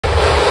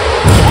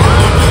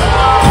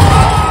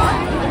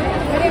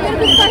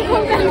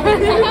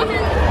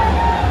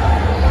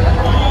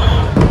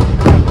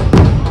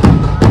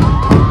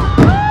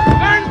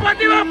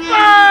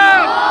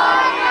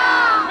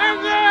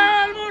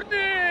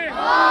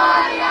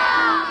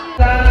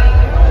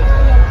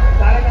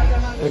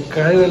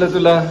काय झालं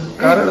तुला?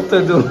 का रडतोय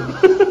तू?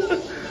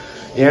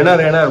 येणार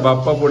येणार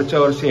बाप्पा पुढच्या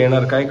वर्षी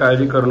येणार, काही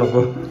काळजी करू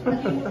नको.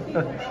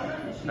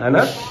 है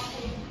ना?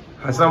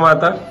 हसा मग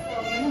आता.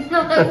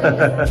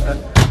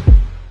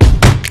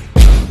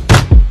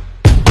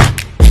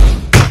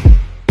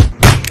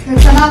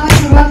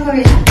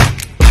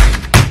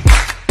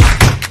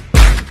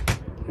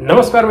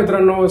 नमस्कार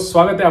मित्रांनो,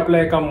 स्वागत आहे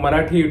आपल्या एका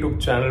Marathi YouTube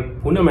channel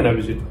Pune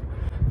visit.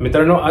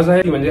 मित्रांनो, आज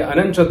आहे म्हणजे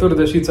अनंत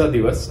चतुर्दशीचा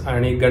दिवस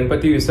आणि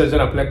गणपती विसर्जन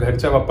आपल्या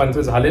घरच्या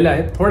बाप्पांचं झालेलं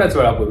आहे थोड्याच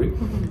वेळापूर्वी.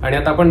 आणि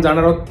आता आपण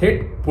जाणार आहोत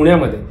थेट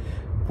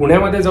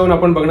पुण्यामध्ये जाऊन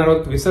आपण बघणार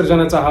आहोत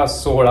विसर्जनाचा हा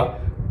सोहळा.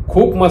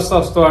 खूप मस्त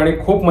असतो आणि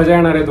खूप मजा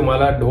येणार आहे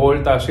तुम्हाला.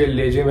 ढोल ताशे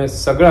लेझिम हे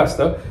सगळं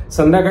असतं.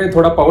 संध्याकाळी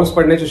थोडा पाऊस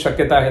पडण्याची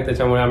शक्यता आहे,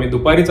 त्याच्यामुळे आम्ही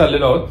दुपारी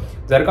चाललेलो आहोत.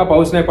 जर का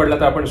पाऊस नाही पडला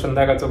तर आपण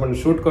संध्याकाळचं पण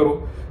शूट करू.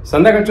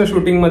 संध्याकाळच्या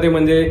शूटिंगमध्ये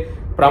म्हणजे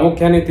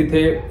प्रामुख्याने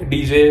तिथे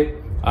डीजे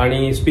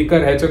आणि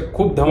स्पीकर ह्याचं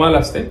खूप धमाल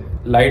असते.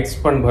 लाईट्स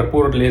पण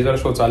भरपूर, लेझर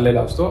शो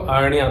चाललेला असतो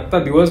आणि आता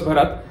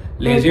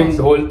दिवसभरात लेझिम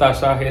ढोल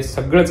ताशा हे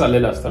सगळं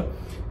चाललेलं असतं.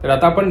 तर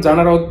आता आपण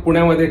जाणार आहोत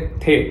पुण्यामध्ये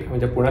थेट,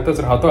 म्हणजे पुण्यातच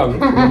राहतो आम्ही,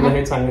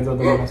 हे सांगायचं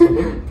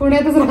होतं.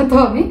 पुण्यातच राहतो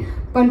आम्ही,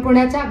 पण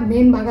पुण्याच्या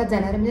मेन भागात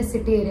जाणार, म्हणजे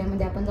सिटी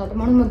एरियामध्ये आपण जातो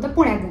म्हणून म्हणतो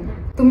पुण्यात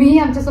जाणार. तुम्हीही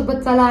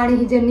आमच्यासोबत चला आणि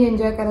ही जर्नी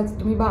एन्जॉय करायचं.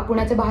 तुम्ही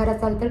पुण्याच्या बाहेर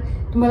असाल तर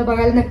तुम्हाला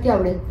बघायला नक्की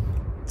आवडेल.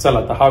 चला,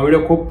 तर हा व्हिडिओ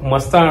खूप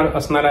मस्त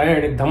असणार आहे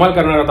आणि धमाल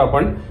करणार आहोत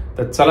आपण.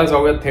 तर चला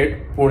जाऊया थेट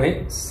पुणे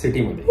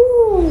सिटीमध्ये.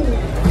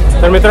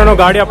 तर मित्रांनो,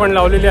 गाडी आपण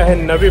लावलेली आहे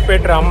नवी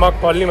पेठ रामबाग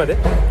कॉलनीमध्ये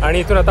आणि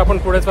इथून आता आपण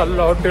पुढे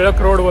चाललो आहोत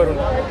टिळक रोडवरून.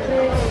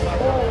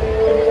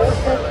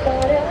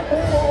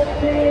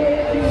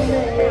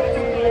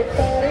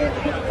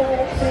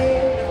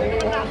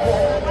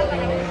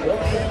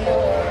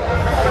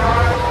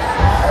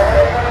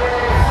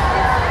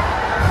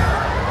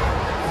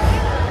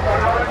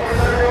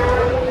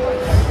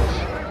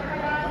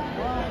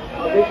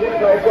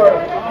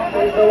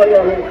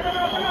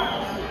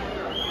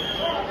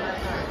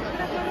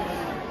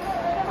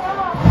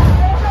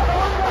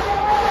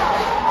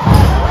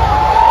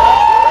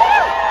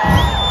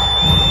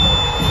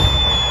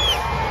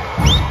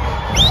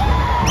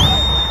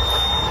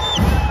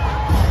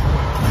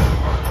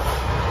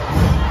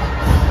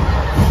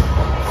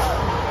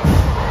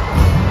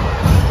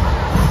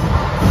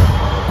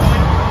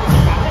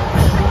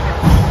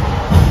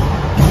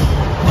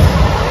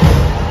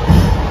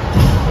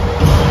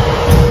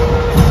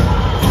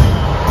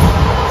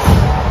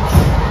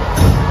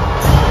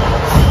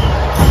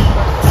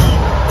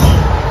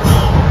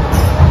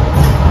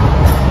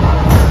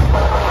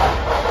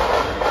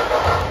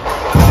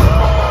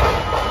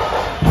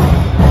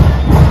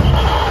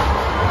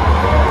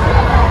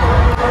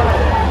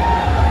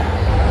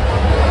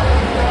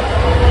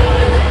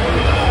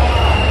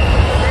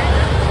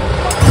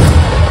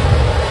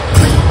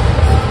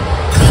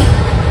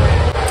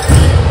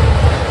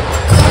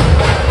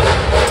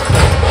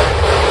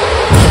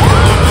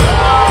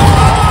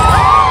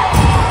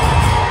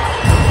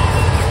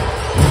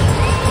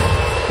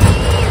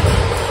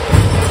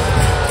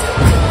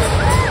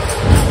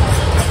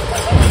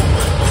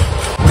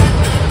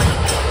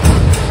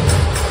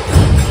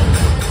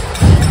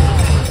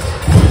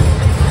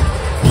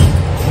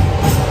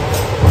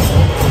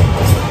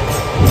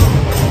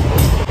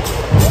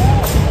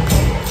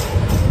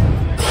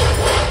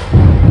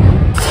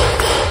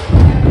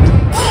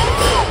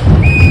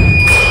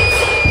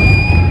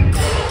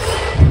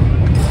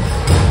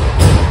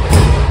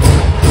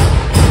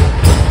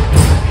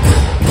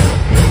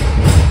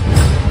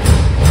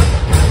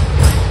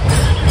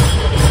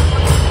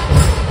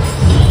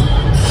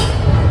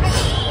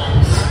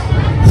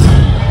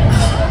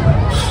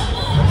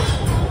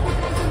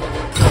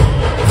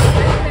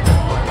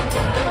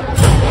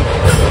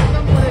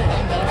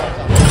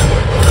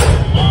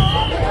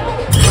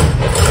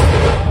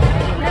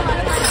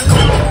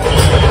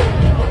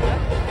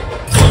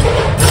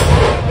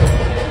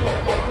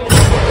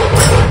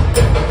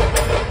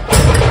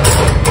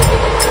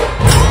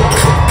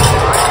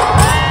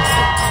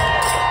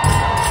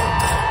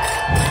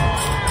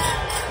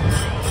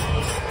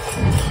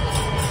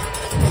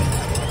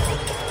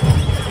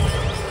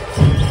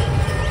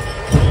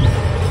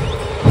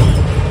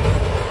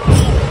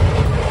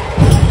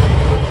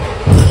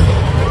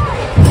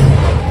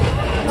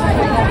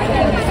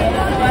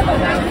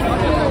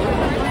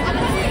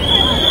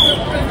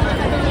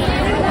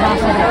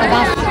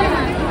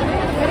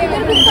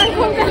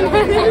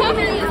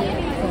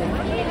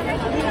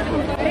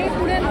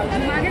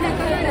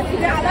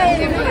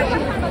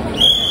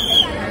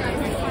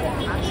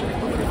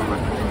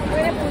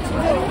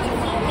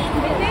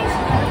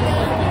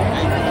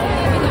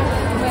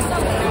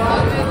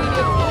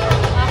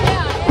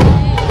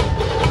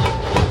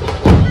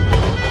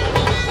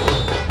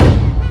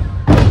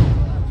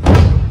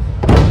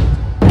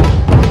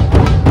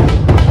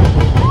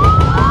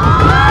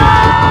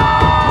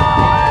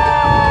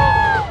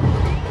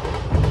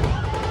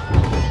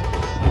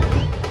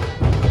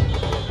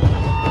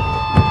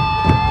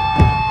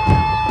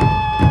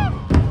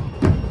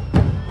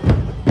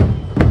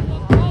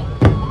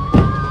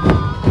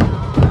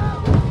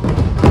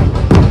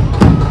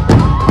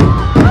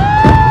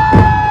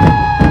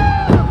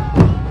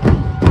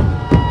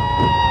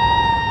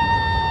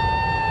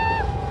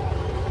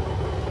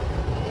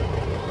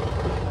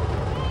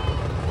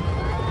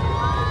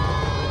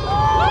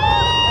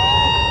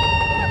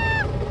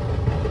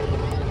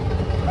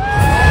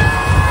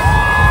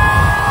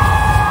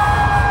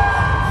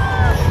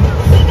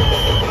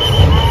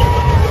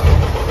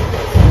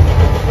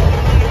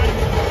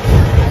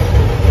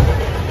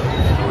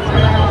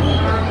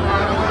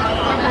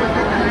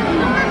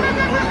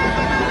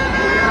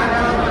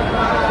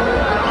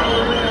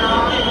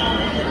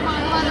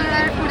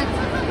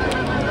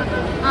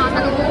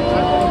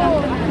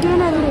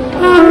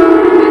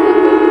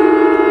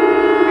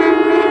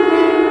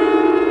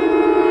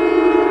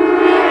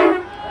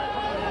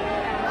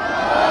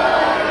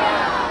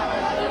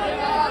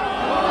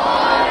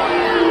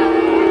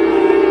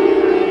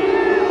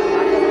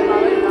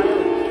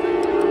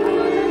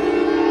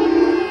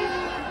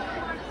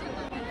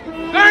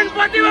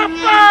 गणपती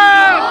बाप्पा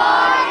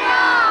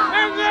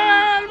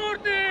मंगल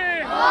मूर्ती।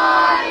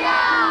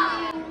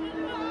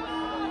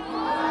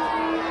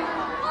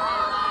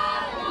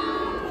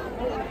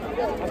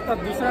 आता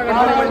दुसरा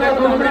गणपती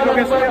म्हणजे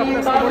योगेश्वरी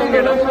आपल्या समोरून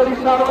गेला,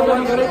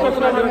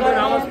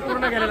 आवाज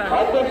पूर्ण गेलेला आहे।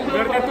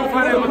 गर्दी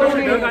तुफान आहे, मग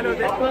ढग आले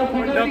होते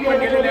पण ढग पण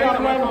गेलेले आहेत,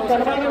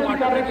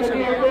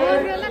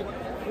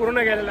 पूर्ण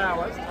गेलेला आहे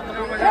आवाज।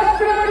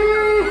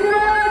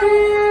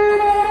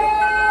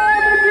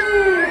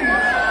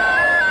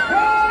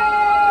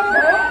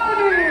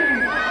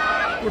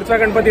 पुढचा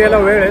गणपती यायला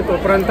वेळ आहे,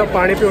 तोपर्यंत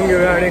पाणी पिऊन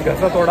घेऊया आणि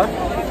घसा थोडा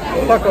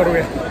ओला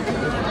करूया।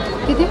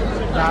 किती?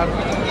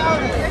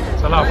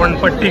 चला आपण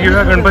पट्टी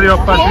घेऊया गणपती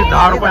बाप्पाची,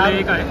 10 रुपयाला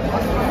एक आहे।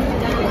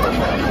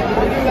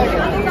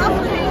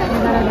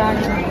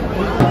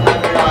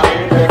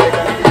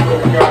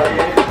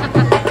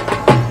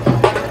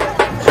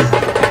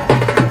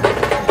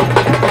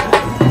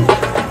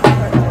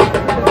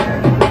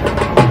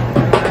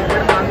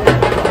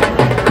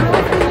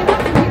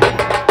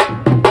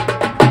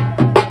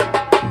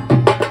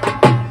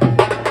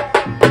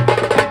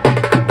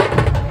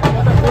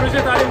 गुरुजी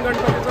तालीम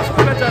गणपतीचा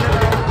स्वागत झालेला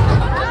आहे।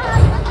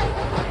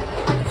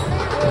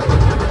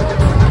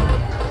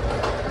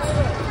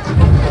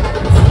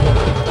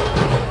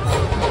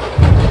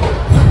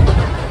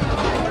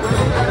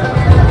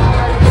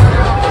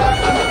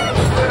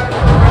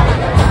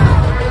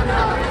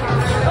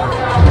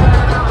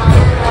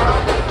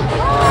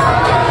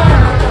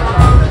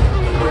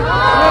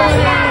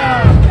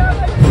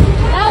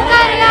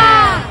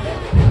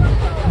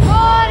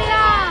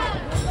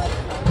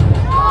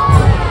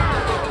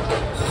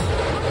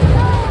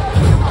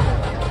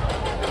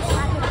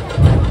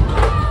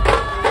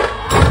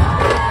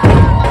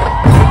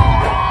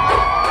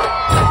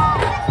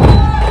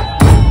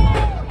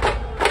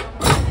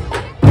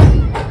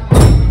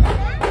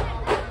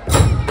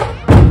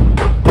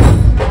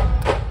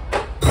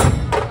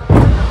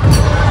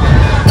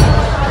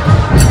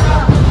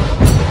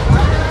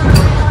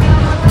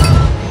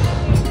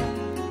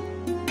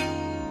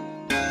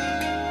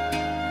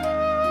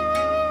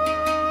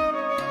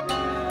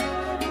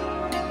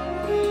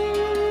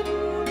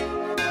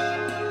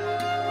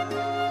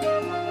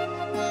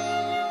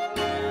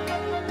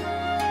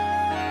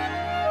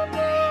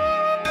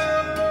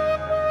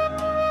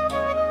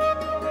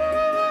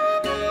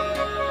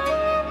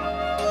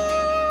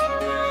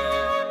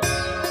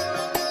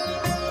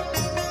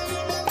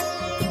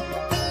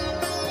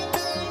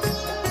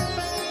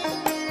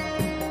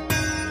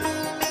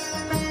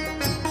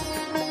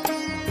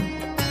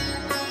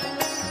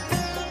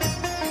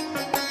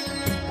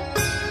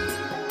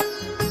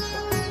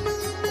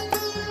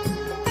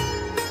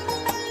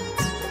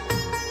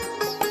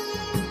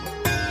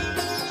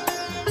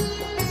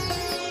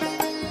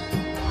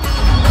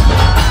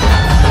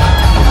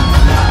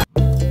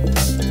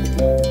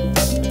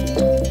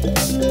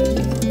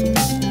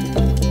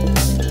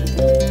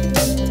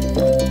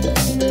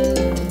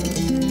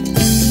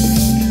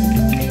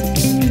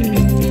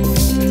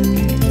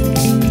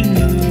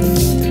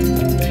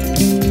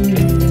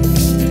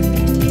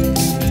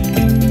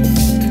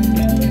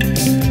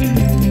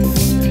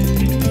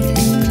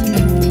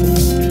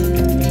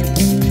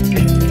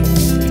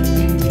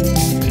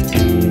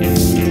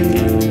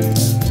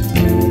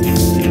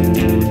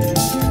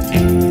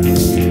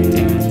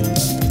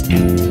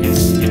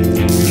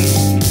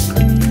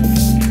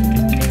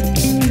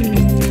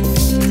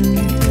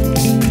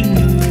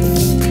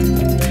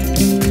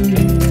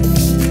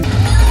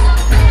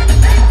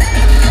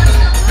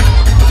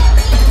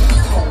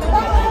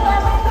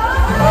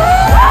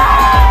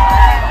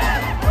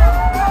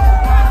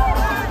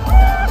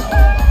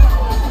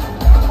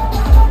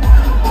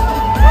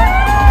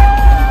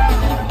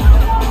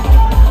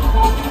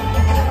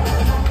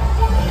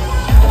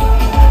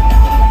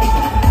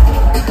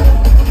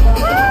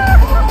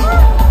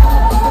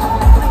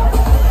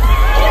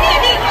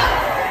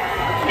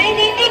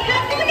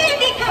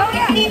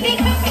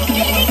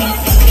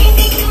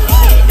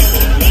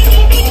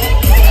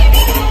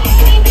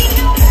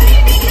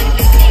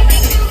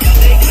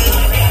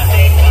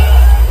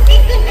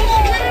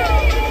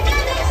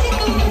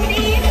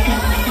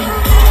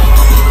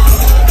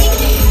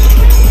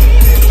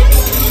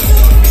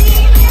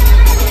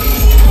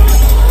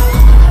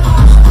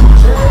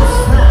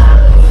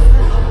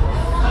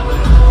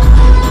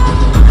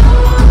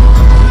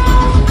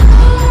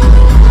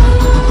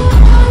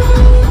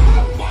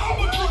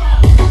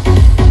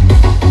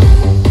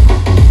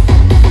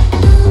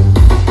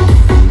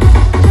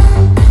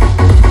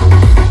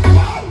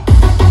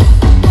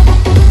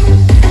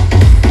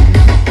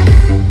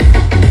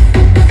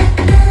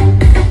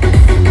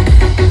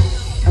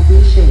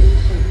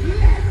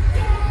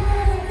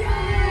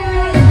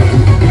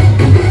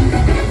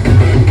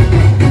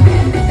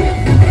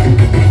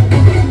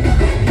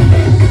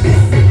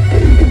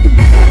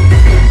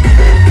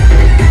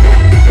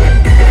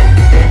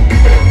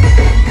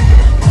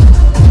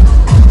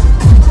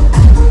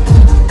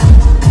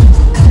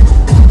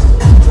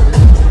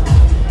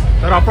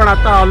 आपण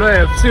आता आलोय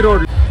FC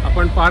रोड.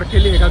 आपण पार्क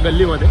केली एका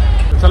गल्लीमध्ये.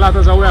 चला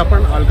आता जाऊया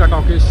आपण अलका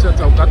टॉकीजच्या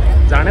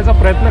चौकात जाण्याचा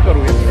प्रयत्न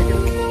करूया.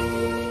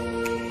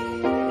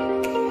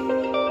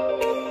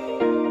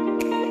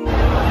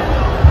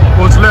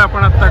 पोहोचलोय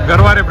आपण आता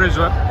गरवारे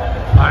ब्रिजवर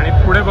आणि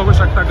पुढे बघू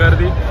शकता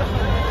गर्दी.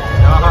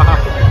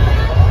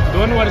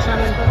 2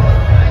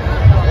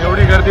 वर्षानंतर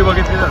एवढी गर्दी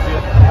बघितली जाते,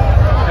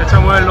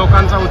 त्याच्यामुळे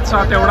लोकांचा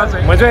उत्साह तेवढाच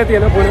आहे. मजा येते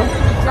ना पुणे.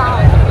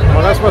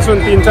 मगासपासून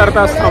 3-4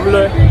 तास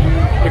थांबलोय,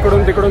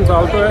 इकडून तिकडून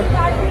चालतोय,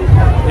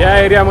 या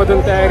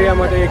एरियामधून त्या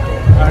एरियामध्ये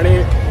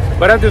आणि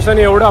बऱ्याच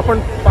दिवसांनी एवढं आपण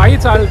पायी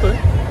चालतोय,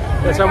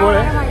 त्याच्यामुळे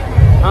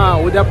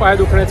उद्या पाय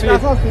दुखण्याची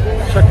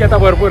शक्यता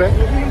भरपूर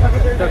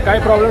आहे. तर काही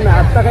प्रॉब्लेम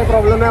नाही, आत्ता काही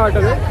प्रॉब्लेम नाही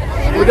वाटत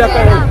आहे,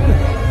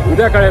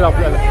 उद्या कळेल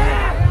आपल्याला.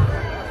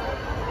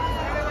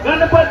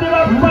 गणपती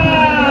बाप्पा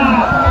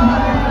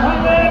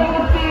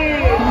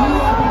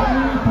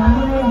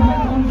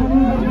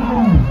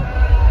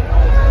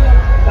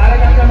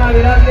कार्यक्रमांना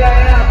विराजले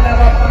आहे. आपल्या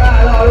बाप्पाला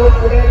हळूहळू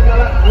पुढे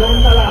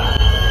घेऊन चला.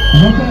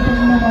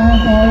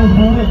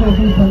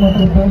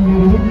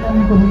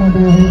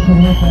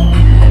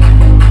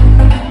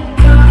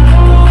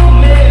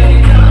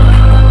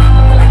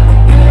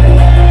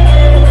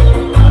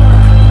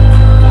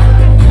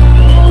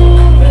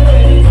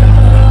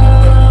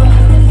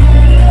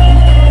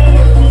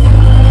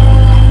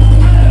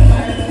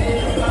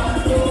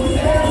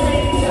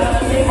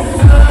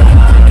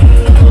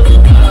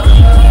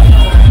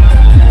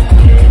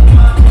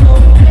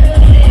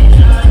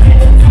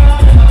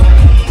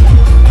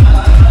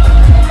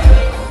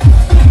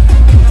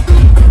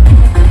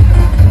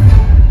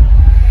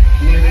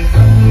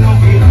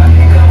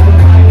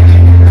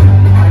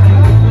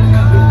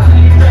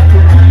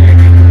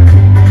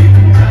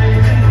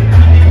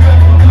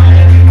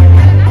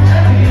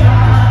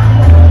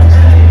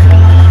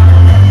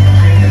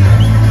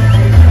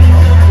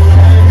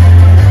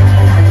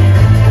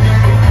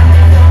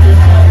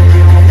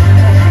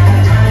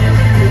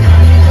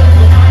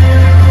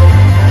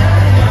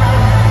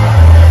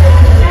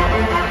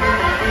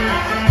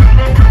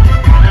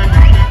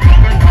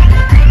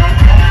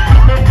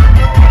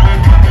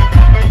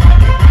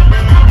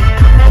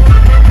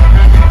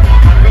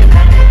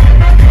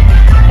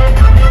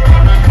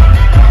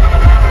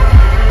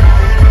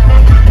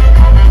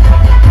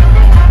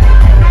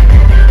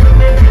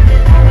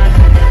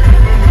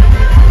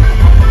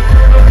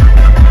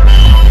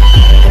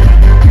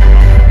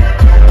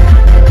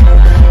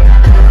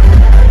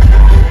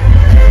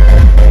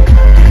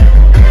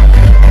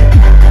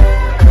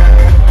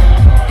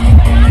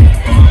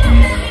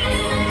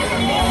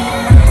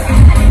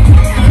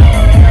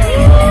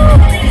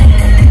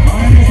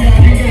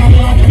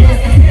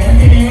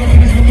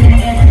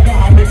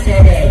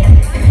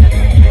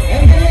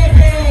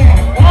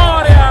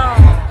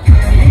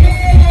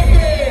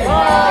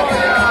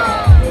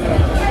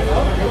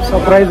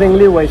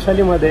 सरप्राइजिंगली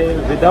वैशालीमध्ये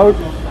विदाउट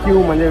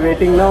क्यू म्हणजे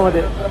वेटिंग न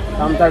मध्ये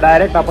आमचा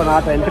डायरेक्ट आपण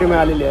आत एंट्री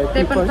मिळालेली आहे.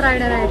 ते पण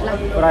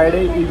फ्रायडे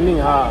इव्हनिंग.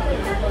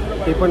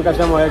 ते पण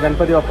कशामुळे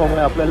गणपती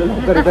बाप्पामुळे आपल्याला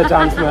लवकर इथं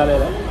चान्स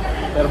मिळालेला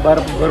आहे. तर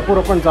भरपूर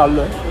आपण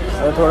चाललोय,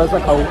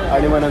 थोडंसं खाऊ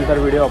आणि मग नंतर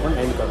व्हिडिओ आपण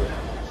एंड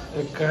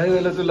करू. काय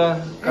झालं तुला,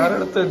 काय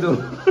रडतोय तू?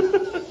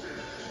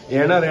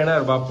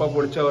 येणार बाप्पा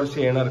पुढच्या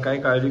वर्षी येणार,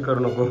 काही काळजी करू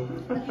नको.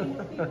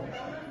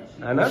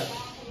 है ना,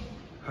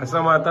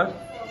 हसा माता.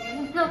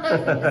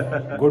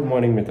 गुड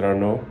मॉर्निंग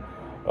मित्रांनो.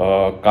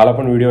 काल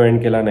आपण व्हिडिओ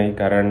एंड केला नाही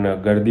कारण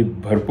गर्दी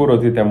भरपूर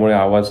होती, त्यामुळे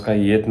आवाज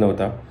काही येत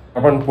नव्हता.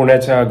 आपण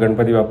पुण्याच्या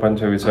गणपती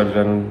बाप्पांच्या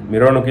विसर्जन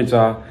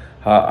मिरवणुकीचा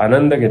हा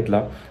आनंद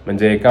घेतला.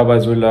 म्हणजे एका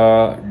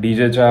बाजूला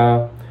डीजेच्या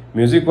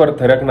म्युझिकवर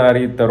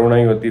थरकणारी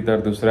तरुणाई होती, तर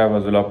दुसऱ्या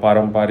बाजूला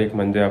पारंपरिक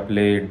म्हणजे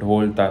आपले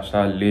ढोल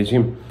ताशा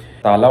लेझिम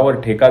तालावर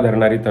ठेका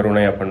धरणारी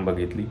तरुणाई आपण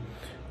बघितली.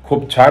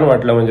 खूप छान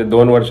वाटलं. म्हणजे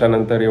 2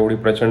 वर्षानंतर एवढी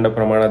प्रचंड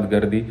प्रमाणात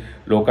गर्दी,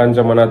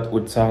 लोकांच्या मनात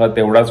उत्साह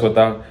तेवढाच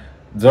होता.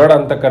 जड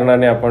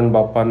अंतकरणाने आपण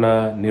बाप्पांना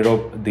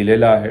निरोप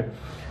दिलेला आहे.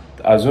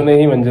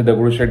 अजूनही म्हणजे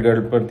दगडूशेठ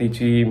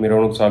गणपतीची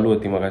मिरवणूक चालू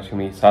होती. मगाशी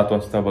मी 7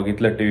 वाजता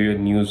बघितलं टीव्ही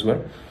न्यूजवर,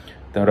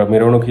 तर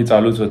मिरवणूक ही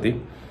चालूच होती.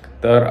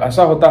 तर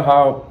असा होता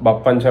हा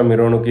बाप्पांच्या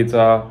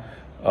मिरवणुकीचा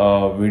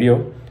व्हिडिओ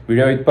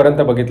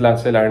इथपर्यंत बघितला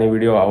असेल आणि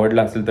व्हिडिओ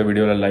आवडला असेल तर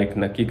व्हिडिओला लाईक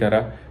नक्की करा.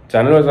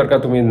 चॅनलवर जर का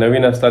तुम्ही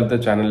नवीन असाल तर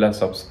चॅनलला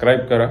सबस्क्राईब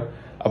करा.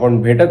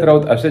 आपण भेटत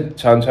राहूत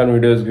असेच छान छान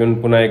व्हिडिओज घेऊन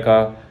पुन्हा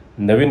एका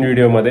नवीन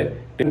व्हिडिओमध्ये.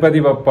 गणपती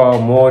बाप्पा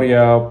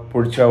मोरया,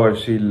 पुढच्या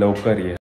वर्षी लवकर ये.